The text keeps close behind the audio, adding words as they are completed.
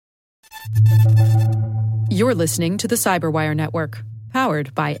You're listening to the Cyberwire Network,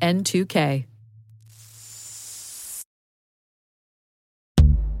 powered by N2K.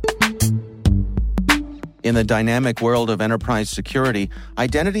 In the dynamic world of enterprise security,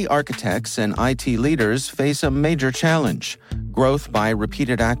 identity architects and IT leaders face a major challenge. Growth by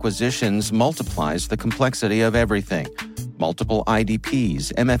repeated acquisitions multiplies the complexity of everything. Multiple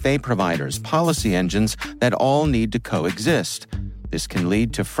IDPs, MFA providers, policy engines that all need to coexist. This can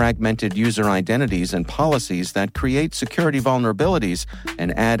lead to fragmented user identities and policies that create security vulnerabilities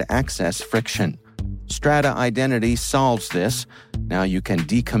and add access friction. Strata Identity solves this. Now you can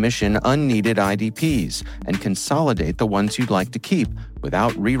decommission unneeded IDPs and consolidate the ones you'd like to keep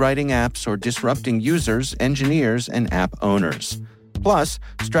without rewriting apps or disrupting users, engineers, and app owners. Plus,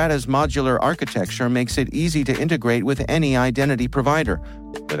 Strata's modular architecture makes it easy to integrate with any identity provider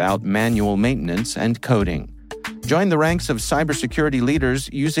without manual maintenance and coding. Join the ranks of cybersecurity leaders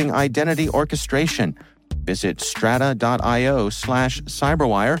using identity orchestration. Visit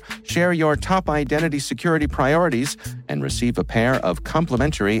strata.io/cyberwire, share your top identity security priorities, and receive a pair of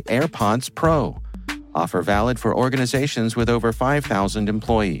complimentary AirPods Pro. Offer valid for organizations with over 5,000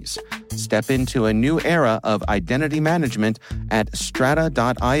 employees. Step into a new era of identity management at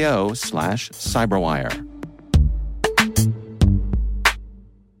strata.io/cyberwire.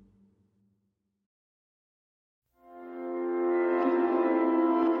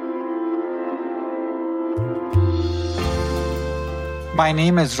 My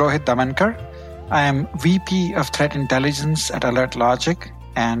name is Rohit Damankar. I am VP of Threat Intelligence at Alert Logic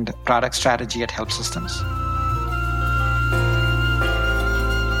and Product Strategy at Help Systems.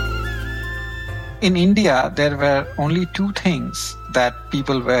 In India, there were only two things that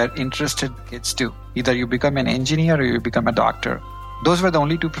people were interested kids do. Either you become an engineer or you become a doctor. Those were the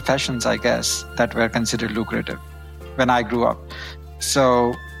only two professions, I guess, that were considered lucrative when I grew up.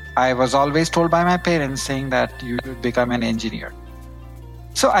 So I was always told by my parents saying that you should become an engineer.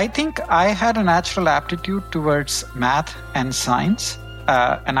 So I think I had a natural aptitude towards math and science,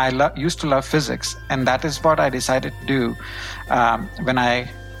 and I used to love physics, and that is what I decided to do. When I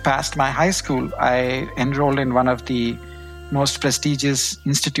passed my high school, I enrolled in one of the most prestigious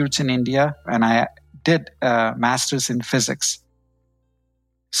institutes in India, and I did a master's in physics.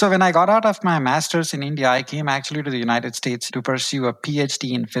 So when I got out of my master's in India, I came actually to the United States to pursue a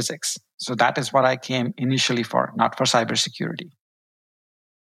PhD in physics. So that is what I came initially for, not for cybersecurity.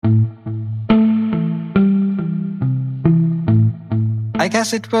 I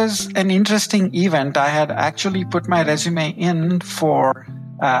guess it was an interesting event. I had actually put my resume in for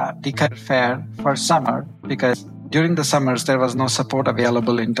the career fair for summer because during the summers there was no support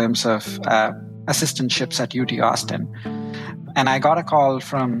available in terms of assistantships at UT Austin. And I got a call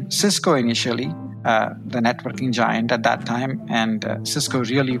from Cisco initially, the networking giant at that time. And Cisco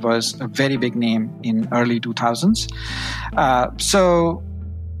really was a very big name in early 2000s. So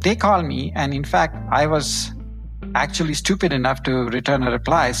they called me, and in fact, I was actually stupid enough to return a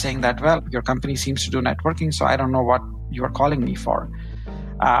reply saying that, well, your company seems to do networking, so I don't know what you are calling me for.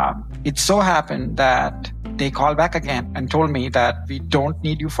 It so happened that they called back again and told me that we don't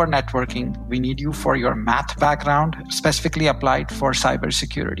need you for networking. We need you for your math background, specifically applied for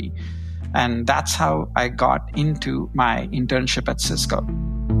cybersecurity. And that's how I got into my internship at Cisco.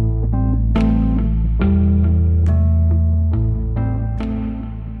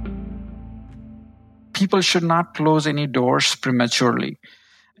 People should not close any doors prematurely.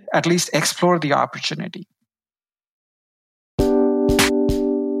 At least explore the opportunity.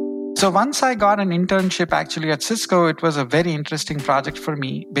 So once I got an internship actually at Cisco, it was a very interesting project for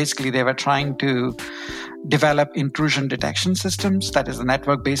me. Basically, they were trying to develop intrusion detection systems. That is a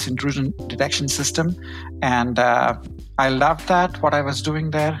network-based intrusion detection system. And I loved that, what I was doing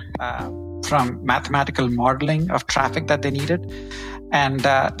there, from mathematical modeling of traffic that they needed. And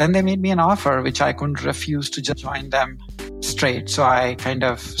then they made me an offer, which I couldn't refuse to just join them straight. So I kind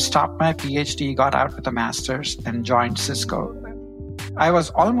of stopped my PhD, got out with a master's, and joined Cisco. I was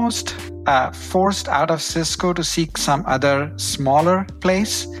almost forced out of Cisco to seek some other smaller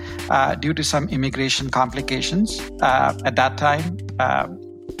place due to some immigration complications at that time.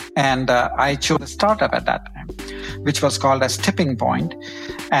 And I chose a startup at that time, which was called as Tipping Point.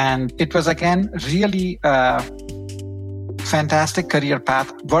 And it was, again, really fantastic career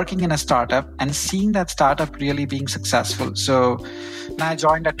path, working in a startup and seeing that startup really being successful. So when I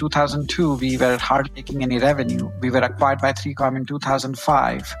joined at 2002, we were hardly making any revenue. We were acquired by 3Com in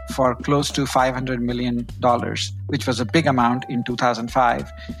 2005 for close to $500 million, which was a big amount in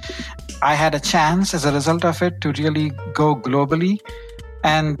 2005. I had a chance as a result of it to really go globally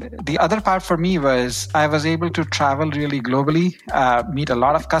And the other part for me was I was able to travel really globally, meet a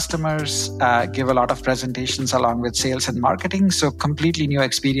lot of customers, give a lot of presentations along with sales and marketing. So completely new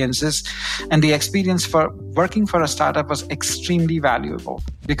experiences. And the experience for working for a startup was extremely valuable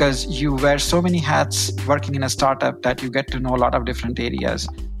because you wear so many hats working in a startup that you get to know a lot of different areas.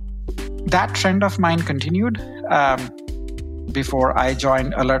 That trend of mine continued before I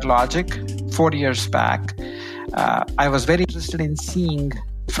joined AlertLogic 4 years back. I was very interested in seeing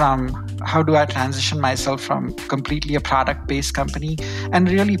from how do I transition myself from completely a product-based company and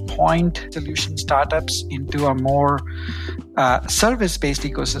really point solution startups into a more service-based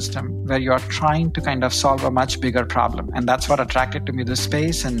ecosystem where you are trying to kind of solve a much bigger problem. And that's what attracted to me this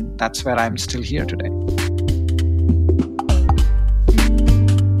space, and that's where I'm still here today.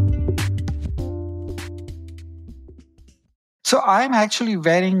 So I'm actually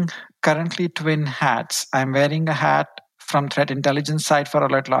wearing currently twin hats. I'm wearing a hat from threat intelligence side for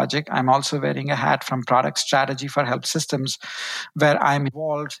AlertLogic. I'm also wearing a hat from product strategy for Help Systems, where I'm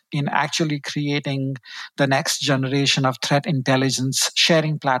involved in actually creating the next generation of threat intelligence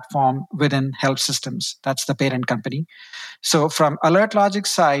sharing platform within Help Systems. That's the parent company. So from AlertLogic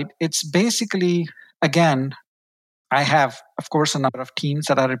side, it's basically, again, I have, of course, a number of teams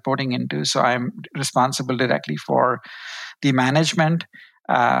that are reporting into. So I'm responsible directly for the management.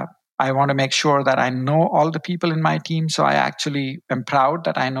 I want to make sure that I know all the people in my team. So I actually am proud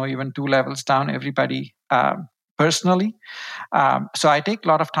that I know even 2 levels down everybody personally. So I take a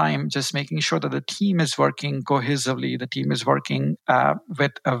lot of time just making sure that the team is working cohesively. The team is working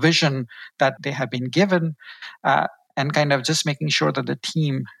with a vision that they have been given and kind of just making sure that the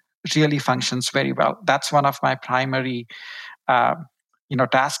team really functions very well. That's one of my primary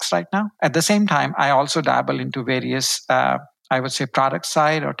tasks right now. At the same time, I also dabble into various I would say product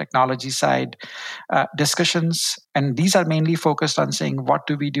side or technology side discussions. And these are mainly focused on saying, what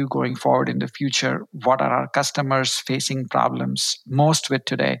do we do going forward in the future? What are our customers facing problems most with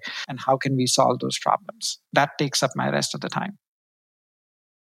today? And how can we solve those problems? That takes up my rest of the time.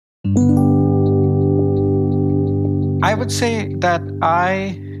 I would say that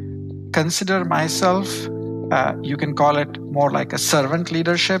I consider myself, you can call it more like a servant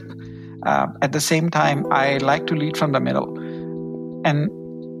leadership. At the same time, I like to lead from the middle. And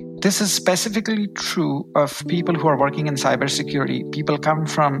this is specifically true of people who are working in cybersecurity. People come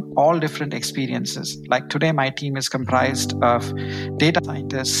from all different experiences. Like today, my team is comprised of data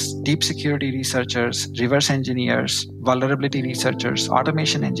scientists, deep security researchers, reverse engineers, vulnerability researchers,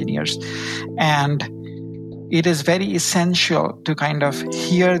 automation engineers. And it is very essential to kind of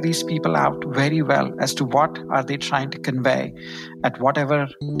hear these people out very well as to what are they trying to convey at whatever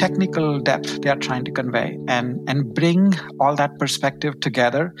technical depth they are trying to convey and bring all that perspective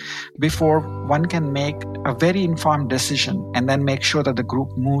together before one can make a very informed decision and then make sure that the group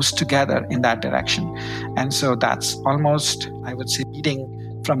moves together in that direction. And so that's almost, I would say,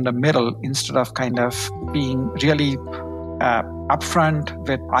 leading from the middle instead of kind of being really upfront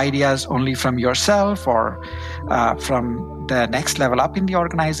with ideas only from yourself or from the next level up in the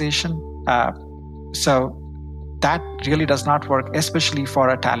organization. So that really does not work, especially for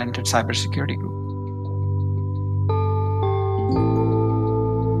a talented cybersecurity group.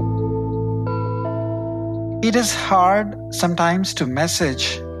 It is hard sometimes to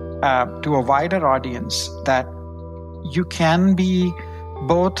message to a wider audience that you can be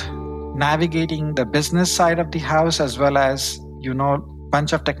both navigating the business side of the house as well as,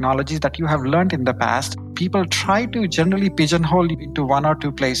 bunch of technologies that you have learned in the past. People try to generally pigeonhole you into 1 or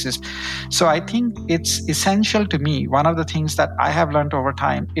 2 places. So I think it's essential to me. One of the things that I have learned over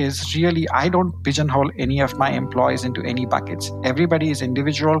time is really I don't pigeonhole any of my employees into any buckets. Everybody is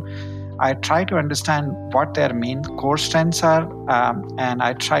individual. I try to understand what their main core strengths are, and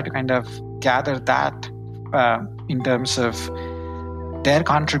I try to kind of gather that in terms of their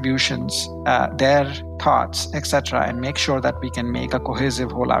contributions, their thoughts, etc., and make sure that we can make a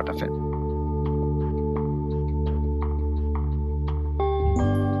cohesive whole out of it.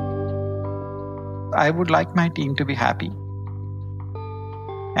 I would like my team to be happy.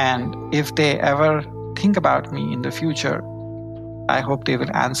 And if they ever think about me in the future, I hope they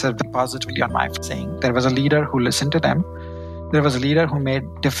will answer positively on my saying there was a leader who listened to them. There was a leader who made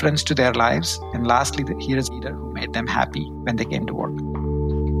difference to their lives. And lastly, here is a leader who made them happy when they came to work.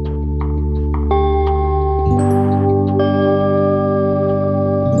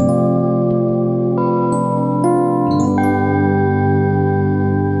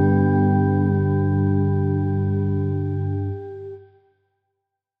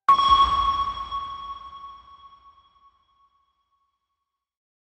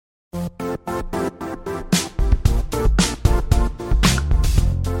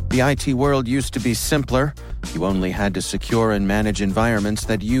 The IT world used to be simpler. You only had to secure and manage environments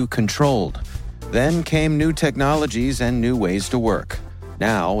that you controlled. Then came new technologies and new ways to work.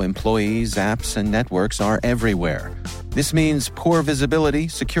 Now, employees, apps, and networks are everywhere. This means poor visibility,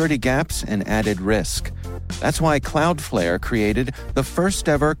 security gaps, and added risk. That's why Cloudflare created the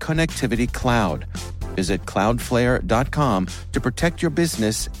first-ever connectivity cloud. Visit cloudflare.com to protect your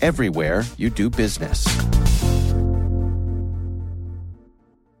business everywhere you do business.